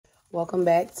Welcome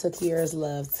back to Kiarra's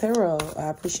Love Tarot. I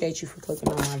appreciate you for clicking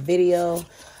on my video,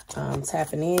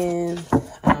 tapping in.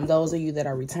 Those of you that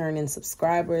are returning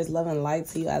subscribers, love and light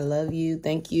to you. I love you.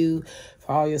 Thank you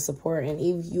for all your support. And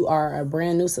if you are a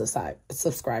brand new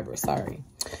subscriber, sorry.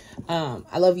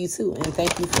 I love you too. And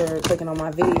thank you for clicking on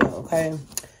my video, okay?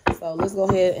 So let's go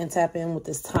ahead and tap in with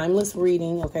this timeless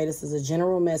reading, okay? This is a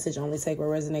general message. Only take what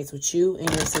resonates with you and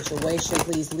your situation.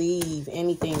 Please leave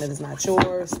anything that is not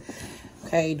yours.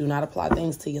 Okay, do not apply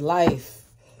things to your life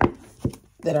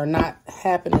that are not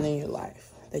happening in your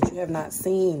life, that you have not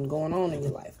seen going on in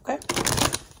your life, okay?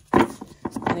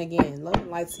 And again, love and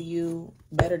light to you.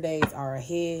 Better days are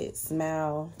ahead.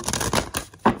 Smile.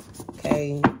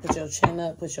 Okay, put your chin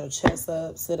up, put your chest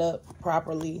up, sit up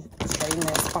properly. Straighten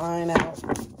that spine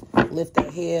out. Lift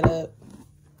that head up.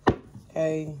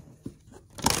 Okay.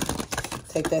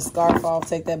 Take that scarf off,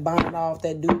 take that bonnet off,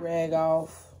 that do-rag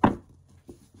off.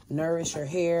 Nourish your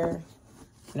hair,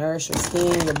 nourish your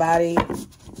skin, your body,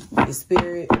 your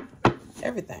spirit,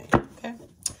 everything, okay?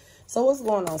 So what's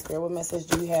going on, Spirit? What message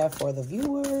do you have for the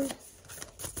viewer?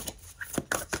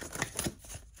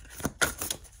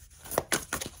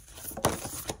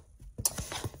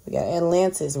 We got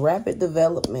Atlantis, rapid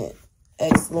development,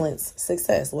 excellence,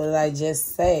 success. What did I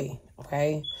just say,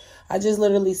 okay? I just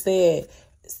literally said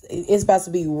it's about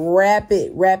to be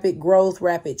rapid growth,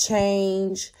 rapid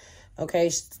change.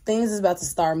 Okay, things is about to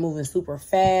start moving super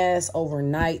fast,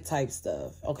 overnight type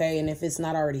stuff, okay? And if it's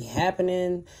not already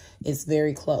happening, it's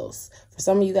very close. For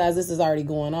some of you guys, this is already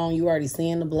going on. You already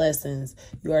seeing the blessings.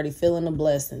 You already feeling the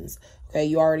blessings, okay?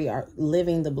 You already are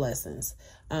living the blessings.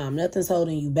 Nothing's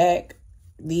holding you back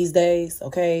these days,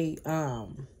 okay?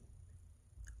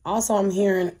 Also, I'm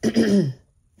hearing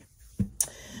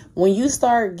when you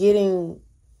start getting...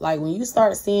 Like when you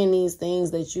start seeing these things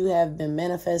that you have been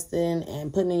manifesting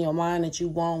and putting in your mind that you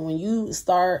want, when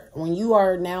you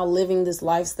are now living this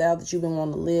lifestyle that you've been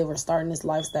wanting to live or starting this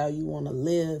lifestyle you want to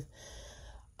live,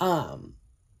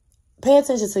 pay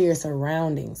attention to your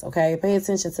surroundings, okay? Pay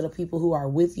attention to the people who are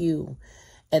with you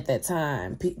at that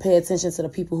time. Pay attention to the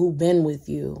people who've been with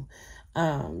you.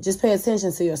 Just pay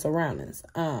attention to your surroundings.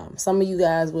 Some of you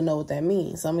guys will know what that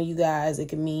means. Some of you guys, it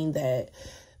can mean that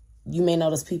you may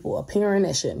notice people appearing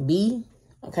that shouldn't be,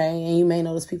 okay? And you may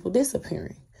notice people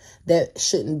disappearing that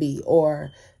shouldn't be, or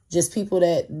just people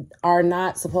that are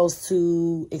not supposed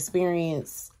to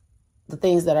experience the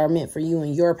things that are meant for you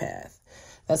in your path.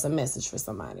 That's a message for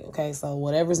somebody, okay? So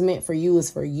whatever's meant for you is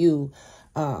for you.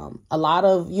 A lot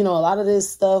of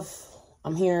this stuff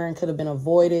I'm hearing could have been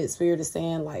avoided. Spirit is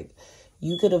saying, like,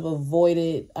 you could have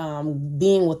avoided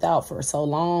being without for so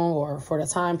long, or for the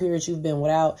time period you've been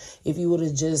without, if you would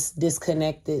have just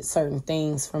disconnected certain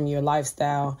things from your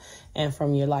lifestyle and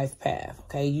from your life path,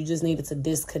 okay? You just needed to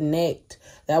disconnect.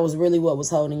 That was really what was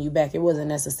holding you back. It wasn't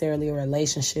necessarily a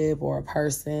relationship or a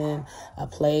person, a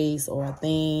place or a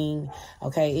thing,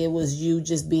 okay? It was you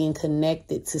just being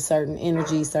connected to certain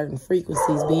energies, certain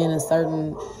frequencies, being in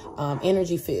certain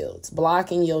energy fields,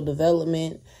 blocking your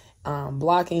development,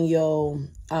 blocking your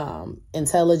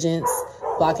intelligence,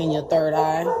 blocking your third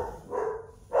eye.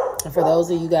 And for those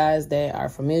of you guys that are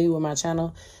familiar with my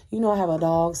channel, you know I have a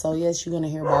dog, so yes, you're gonna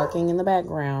hear barking in the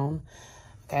background,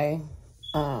 okay?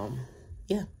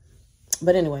 Yeah,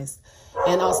 but anyways,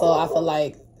 and also I feel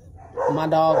like my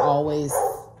dog always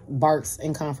barks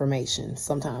in confirmation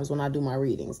sometimes when I do my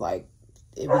readings, like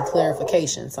it be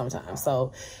clarification sometimes.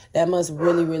 So that must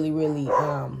really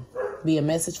be a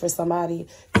message for somebody.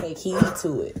 Take heed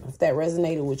to it. If that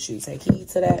resonated with you, take heed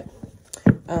to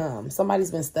that.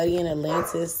 Somebody's been studying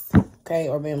Atlantis, okay,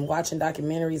 or been watching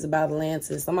documentaries about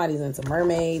Atlantis. Somebody's into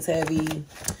mermaids heavy.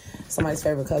 Somebody's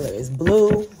favorite color is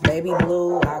blue, baby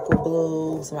blue, aqua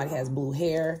blue. Somebody has blue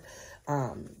hair,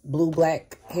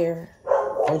 blue-black hair,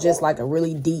 or just like a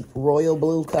really deep royal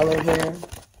blue colored hair.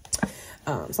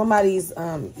 Somebody's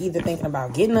either thinking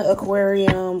about getting an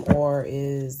aquarium, or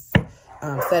is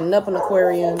setting up an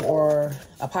aquarium, or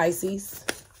a Pisces,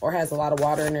 or has a lot of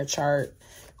water in their chart.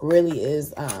 Really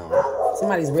is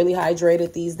somebody's really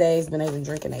hydrated these days, been able to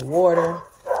drinking their water,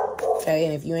 okay?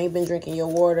 And if you ain't been drinking your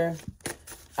water,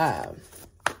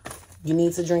 you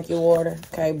need to drink your water,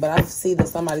 okay? But I see that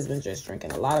somebody's been just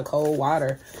drinking a lot of cold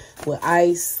water with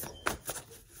ice.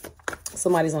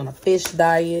 Somebody's on a fish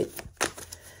diet,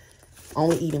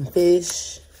 only eating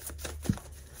fish.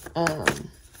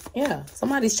 Yeah,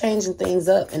 somebody's changing things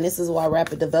up, and this is why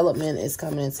rapid development is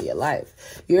coming into your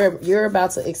life. You're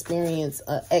about to experience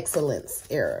an excellence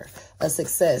era, a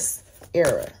success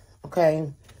era, okay?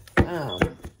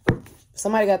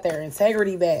 Somebody got their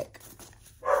integrity back.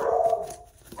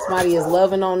 Somebody is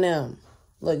loving on them.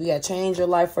 Look, you got to change your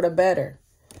life for the better.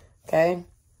 Okay?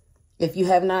 If you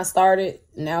have not started,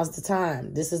 now's the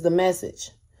time. This is the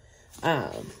message.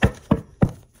 What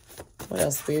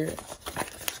else, Spirit?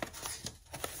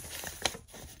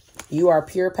 You are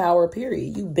pure power,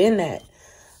 period. You've been that.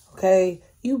 Okay?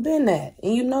 You've been that.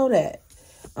 And you know that.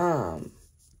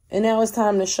 And now it's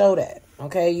time to show that.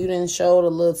 Okay? You didn't show a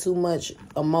little too much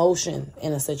emotion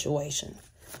in a situation.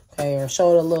 Okay? Or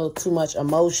showed a little too much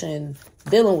emotion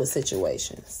dealing with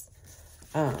situations.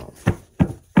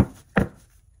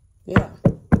 Yeah.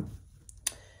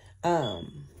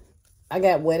 I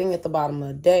got wedding at the bottom of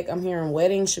the deck. I'm hearing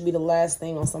wedding should be the last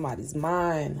thing on somebody's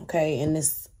mind, okay, in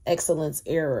this excellence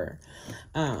era.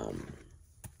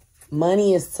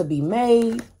 Money is to be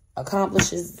made.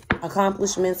 Accomplishments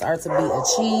are to be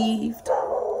achieved.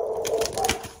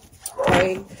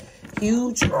 Okay.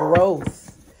 Huge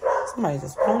growth. Somebody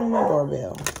just phoned my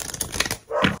doorbell.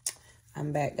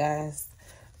 I'm back, guys.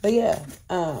 But yeah,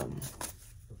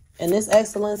 in this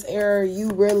excellence era, you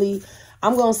really,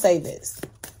 I'm going to say this.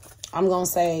 I'm going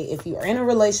to say if you're in a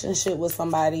relationship with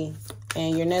somebody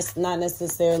and you're not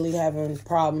necessarily having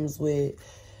problems with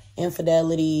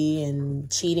infidelity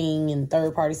and cheating and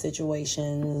third-party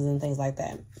situations and things like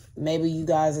that. Maybe you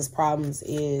guys' problems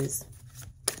is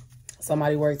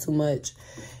somebody worked too much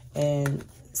and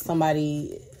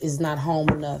somebody is not home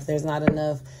enough. There's not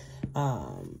enough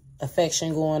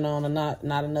affection going on and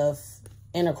not enough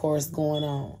intercourse going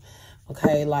on.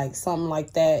 Okay, like something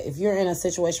like that. If you're in a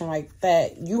situation like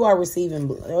that, you are receiving,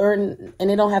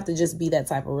 and it don't have to just be that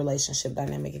type of relationship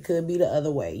dynamic. It could be the other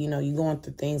way. You know, you're going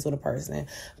through things with a person,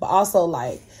 but also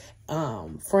like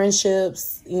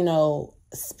friendships. You know,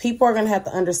 people are gonna have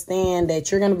to understand that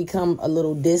you're gonna become a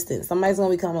little distant. Somebody's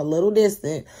gonna become a little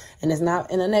distant, and it's not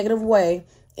in a negative way.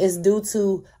 It's due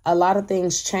to a lot of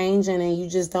things changing, and you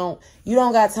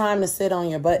don't got time to sit on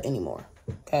your butt anymore.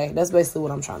 Okay, that's basically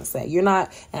what I'm trying to say. You're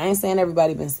not, and I ain't saying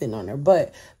everybody been sitting on their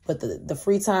butt, but the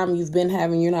free time you've been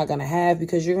having, you're not going to have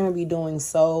because you're going to be doing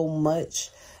so much.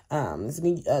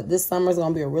 This summer is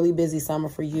going to be a really busy summer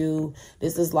for you.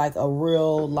 This is like a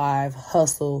real live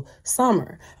hustle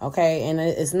summer. Okay, and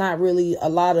it's not really a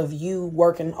lot of you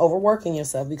overworking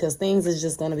yourself because things is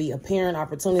just going to be appearing.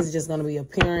 Opportunities are just going to be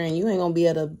appearing. You ain't going to be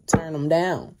able to turn them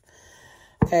down.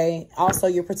 Okay, also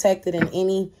you're protected in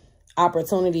any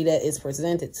opportunity that is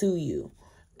presented to you,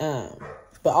 but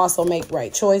also make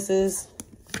right choices.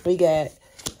 We got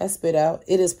that spit out.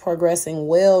 It is progressing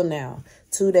well now.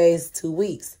 2 days, 2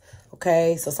 weeks.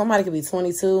 Okay, so somebody could be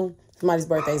 22. Somebody's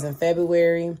birthday's in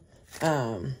February,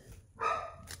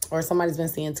 or somebody's been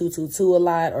seeing 222 a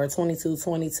lot, or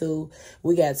 2222.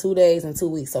 We got 2 days and 2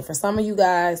 weeks. So for some of you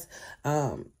guys,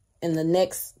 in the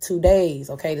next 2 days,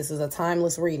 okay, this is a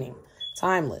timeless reading,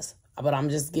 timeless. But I'm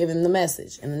just giving the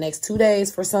message. In the next 2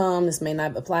 days for some, this may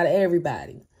not apply to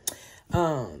everybody.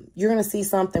 You're going to see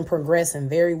something progressing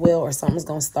very well, or something's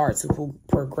going to start to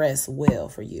progress well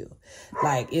for you.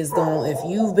 Like if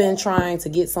you've been trying to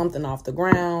get something off the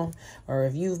ground, or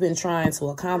if you've been trying to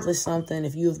accomplish something,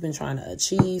 if you've been trying to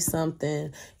achieve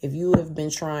something, if you have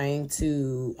been trying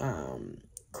to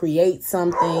create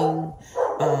something,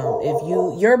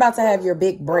 if you're about to have your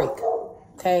big break,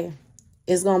 okay?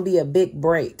 It's going to be a big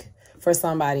break for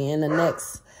somebody in the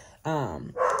next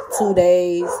 2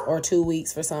 days or 2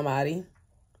 weeks for somebody.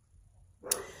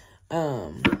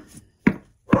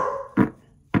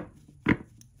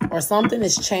 Or something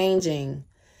is changing.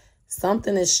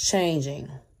 Something is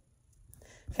changing.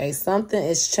 Okay, something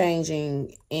is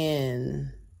changing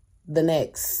in the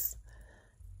next.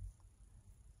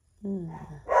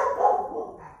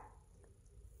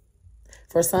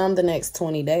 For some, the next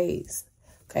 20 days.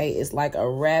 Okay, it's like a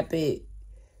rapid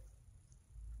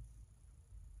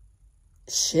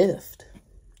shift,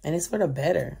 and it's for the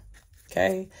better.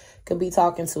 Okay, could be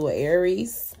talking to an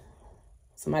Aries.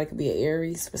 Somebody could be an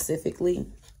Aries, specifically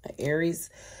an Aries.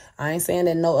 I ain't saying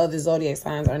that no other zodiac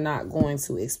signs are not going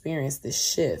to experience this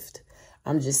shift.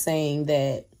 I'm just saying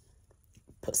that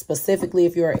specifically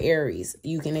if you're an Aries,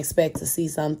 you can expect to see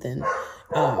something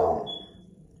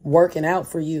working out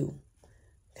for you.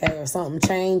 Okay, or something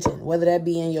changing, whether that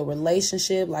be in your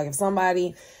relationship. Like if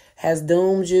somebody has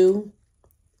doomed you,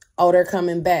 oh, they're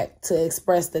coming back to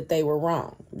express that they were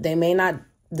wrong. They may not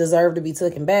deserve to be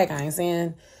taken back. I ain't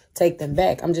saying take them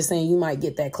back. I'm just saying you might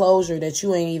get that closure that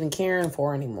you ain't even caring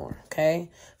for anymore, okay?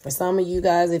 For some of you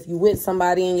guys, if you with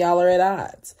somebody and y'all are at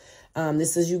odds,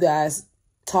 this is you guys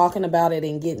talking about it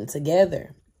and getting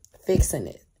together, fixing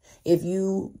it. If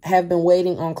you have been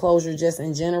waiting on closure just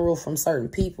in general from certain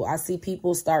people, I see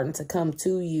people starting to come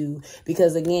to you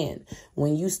because, again,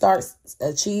 when you start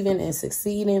achieving and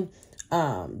succeeding,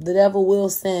 the devil will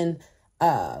send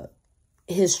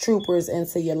his troopers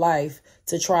into your life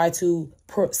to try to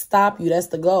stop you. That's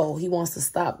the goal. He wants to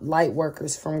stop light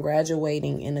workers from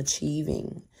graduating and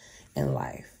achieving in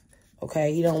life.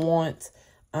 Okay? He don't want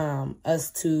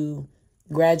us to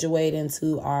graduate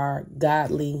into our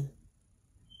godly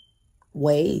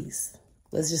ways.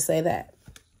 Let's just say that.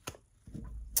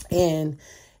 And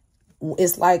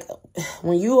it's like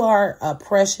when you are a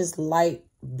precious light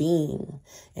being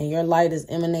and your light is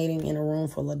emanating in a room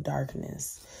full of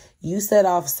darkness, you set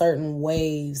off certain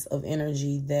waves of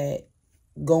energy that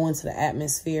go into the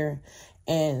atmosphere,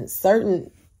 and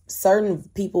certain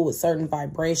people with certain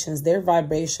vibrations, their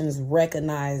vibrations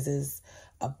recognizes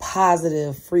a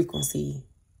positive frequency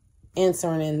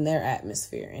entering in their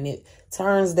atmosphere, and it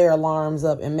turns their alarms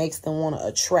up and makes them want to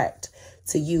attract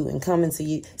to you and come into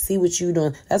you, see what you're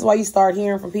doing. That's why you start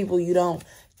hearing from people you don't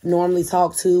normally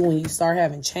talk to when you start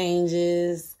having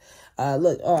changes.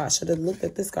 Look, I should have looked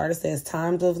at this card. It says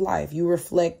times of life. You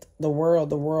reflect the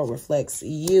world reflects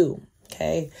you.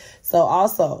 Okay. So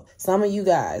also, some of you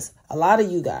guys, a lot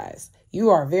of you guys, you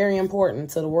are very important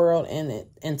to the world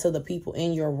and to the people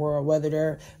in your world, whether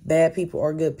they're bad people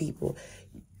or good people.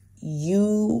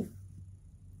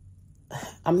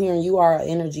 I'm hearing you are an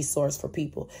energy source for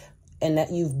people, and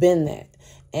that you've been that.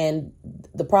 And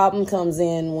the problem comes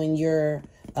in when you're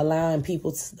allowing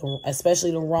people,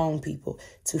 especially the wrong people,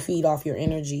 to feed off your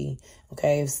energy.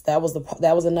 Okay, that was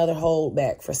another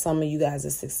holdback for some of you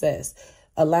guys' success.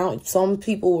 Allowing some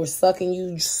people were sucking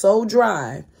you so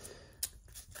dry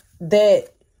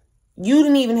that you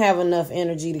didn't even have enough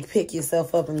energy to pick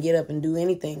yourself up and get up and do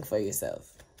anything for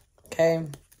yourself. Okay,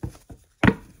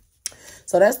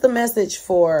 so that's the message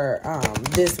for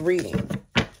this reading.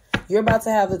 You're about to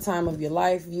have the time of your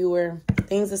life, viewer.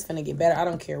 Things is finna get better. I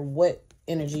don't care what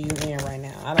energy you're in right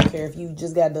now. I don't care if you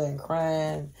just got done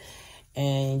crying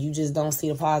and you just don't see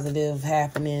the positive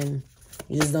happening.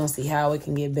 You just don't see how it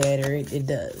can get better. It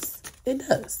does. It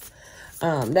does.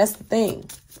 That's the thing.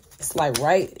 It's like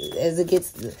right as it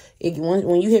gets,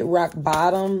 when you hit rock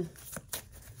bottom,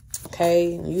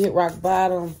 okay, when you hit rock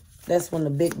bottom, that's when the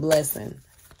big blessing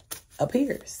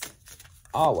appears.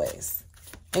 Always.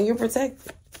 And you're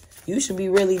protected. You should be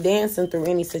really dancing through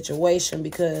any situation,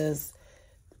 because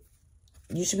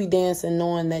you should be dancing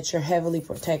knowing that you're heavily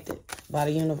protected by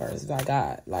the universe, by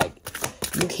God. Like,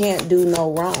 you can't do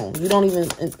no wrong. You don't even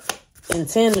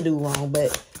intend to do wrong,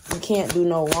 but you can't do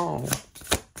no wrong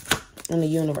in the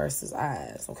universe's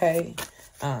eyes, okay?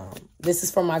 This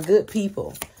is for my good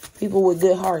people. People with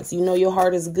good hearts. You know your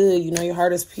heart is good. You know your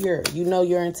heart is pure. You know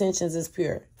your intentions is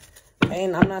pure.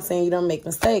 And I'm not saying you don't make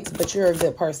mistakes, but you're a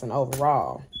good person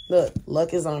overall. Look,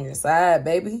 luck is on your side,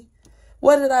 baby.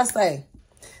 What did I say?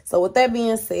 So with that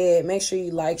being said, make sure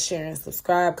you like, share, and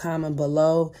subscribe. Comment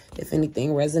below if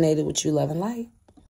anything resonated with you, love and light.